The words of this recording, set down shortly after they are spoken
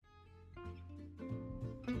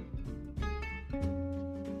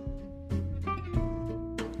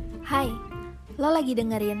Hai, lo lagi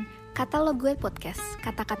dengerin Kata Lo Gue Podcast,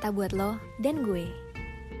 kata-kata buat lo dan gue.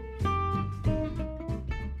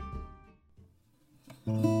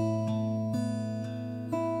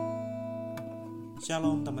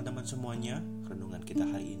 Shalom teman-teman semuanya, renungan kita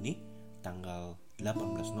hari ini tanggal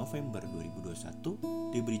 18 November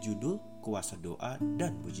 2021 diberi judul Kuasa Doa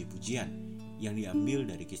dan Puji-Pujian yang diambil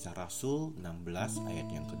dari Kisah Rasul 16 ayat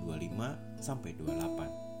yang ke-25 sampai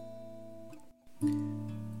 28.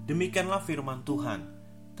 Demikianlah firman Tuhan.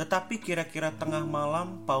 Tetapi kira-kira tengah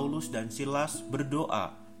malam Paulus dan Silas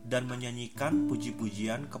berdoa dan menyanyikan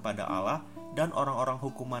puji-pujian kepada Allah, dan orang-orang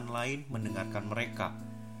hukuman lain mendengarkan mereka.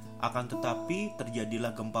 Akan tetapi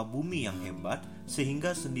terjadilah gempa bumi yang hebat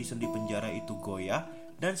sehingga sendi-sendi penjara itu goyah,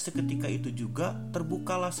 dan seketika itu juga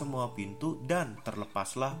terbukalah semua pintu dan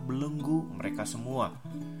terlepaslah belenggu mereka semua.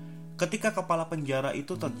 Ketika kepala penjara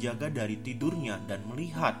itu terjaga dari tidurnya dan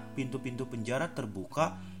melihat pintu-pintu penjara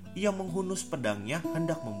terbuka, ia menghunus pedangnya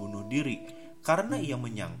hendak membunuh diri, karena ia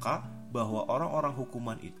menyangka bahwa orang-orang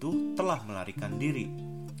hukuman itu telah melarikan diri.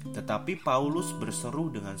 Tetapi Paulus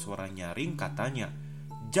berseru dengan suara nyaring, katanya,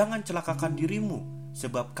 "Jangan celakakan dirimu,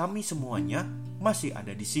 sebab kami semuanya masih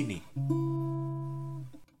ada di sini."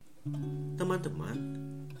 Teman-teman,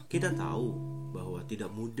 kita tahu bahwa tidak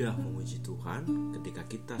mudah memuji Tuhan ketika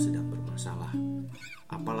kita sedang bermasalah.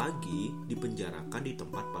 Apalagi dipenjarakan di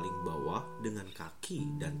tempat paling bawah dengan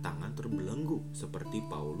kaki dan tangan terbelenggu seperti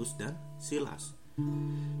Paulus dan Silas.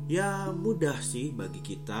 Ya, mudah sih bagi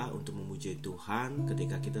kita untuk memuji Tuhan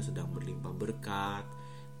ketika kita sedang berlimpah berkat.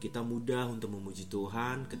 Kita mudah untuk memuji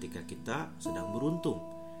Tuhan ketika kita sedang beruntung.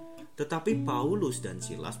 Tetapi Paulus dan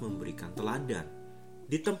Silas memberikan teladan.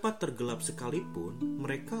 Di tempat tergelap sekalipun,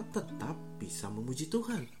 mereka tetap bisa memuji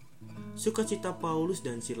Tuhan. Sukacita Paulus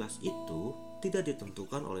dan Silas itu tidak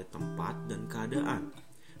ditentukan oleh tempat dan keadaan,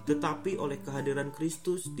 tetapi oleh kehadiran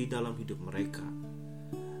Kristus di dalam hidup mereka.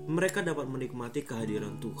 Mereka dapat menikmati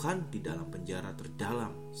kehadiran Tuhan di dalam penjara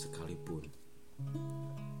terdalam sekalipun.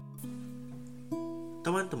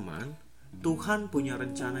 Teman-teman, Tuhan punya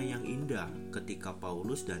rencana yang indah ketika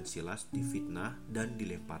Paulus dan Silas difitnah dan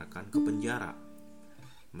dilemparkan ke penjara.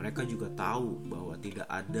 Mereka juga tahu bahwa tidak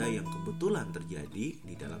ada yang kebetulan terjadi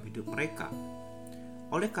di dalam hidup mereka.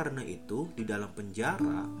 Oleh karena itu, di dalam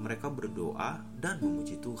penjara mereka berdoa dan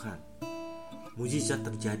memuji Tuhan. Mujizat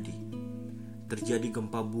terjadi. Terjadi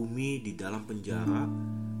gempa bumi di dalam penjara,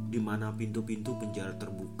 di mana pintu-pintu penjara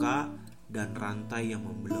terbuka dan rantai yang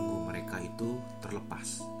membelenggu mereka itu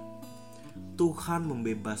terlepas. Tuhan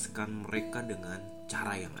membebaskan mereka dengan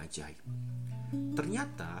cara yang ajaib.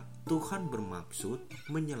 Ternyata Tuhan bermaksud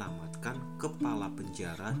menyelamatkan kepala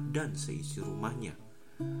penjara dan seisi rumahnya.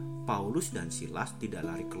 Paulus dan Silas tidak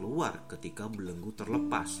lari keluar ketika belenggu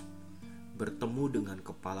terlepas, bertemu dengan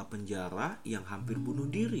kepala penjara yang hampir bunuh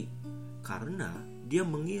diri karena dia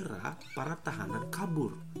mengira para tahanan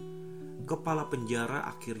kabur. Kepala penjara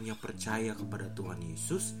akhirnya percaya kepada Tuhan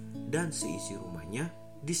Yesus dan seisi rumahnya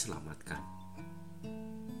diselamatkan.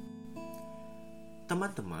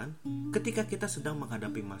 Teman-teman, ketika kita sedang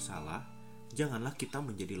menghadapi masalah, janganlah kita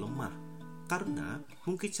menjadi lemah, karena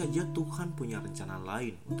mungkin saja Tuhan punya rencana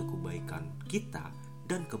lain untuk kebaikan kita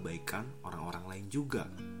dan kebaikan orang-orang lain juga.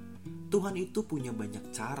 Tuhan itu punya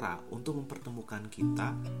banyak cara untuk mempertemukan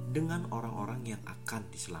kita dengan orang-orang yang akan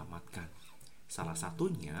diselamatkan. Salah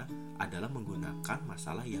satunya adalah menggunakan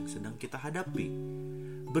masalah yang sedang kita hadapi.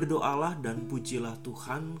 Berdoalah dan pujilah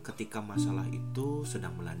Tuhan ketika masalah itu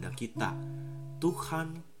sedang melanda kita.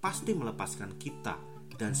 Tuhan pasti melepaskan kita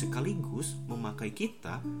dan sekaligus memakai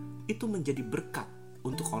kita itu menjadi berkat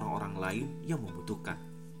untuk orang-orang lain yang membutuhkan.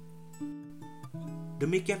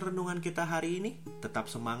 Demikian renungan kita hari ini. Tetap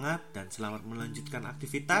semangat dan selamat melanjutkan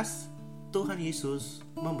aktivitas. Tuhan Yesus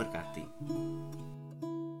memberkati.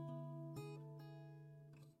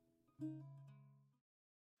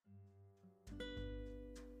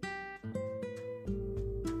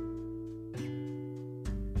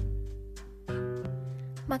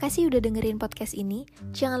 Makasih udah dengerin podcast ini.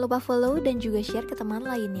 Jangan lupa follow dan juga share ke teman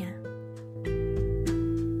lainnya.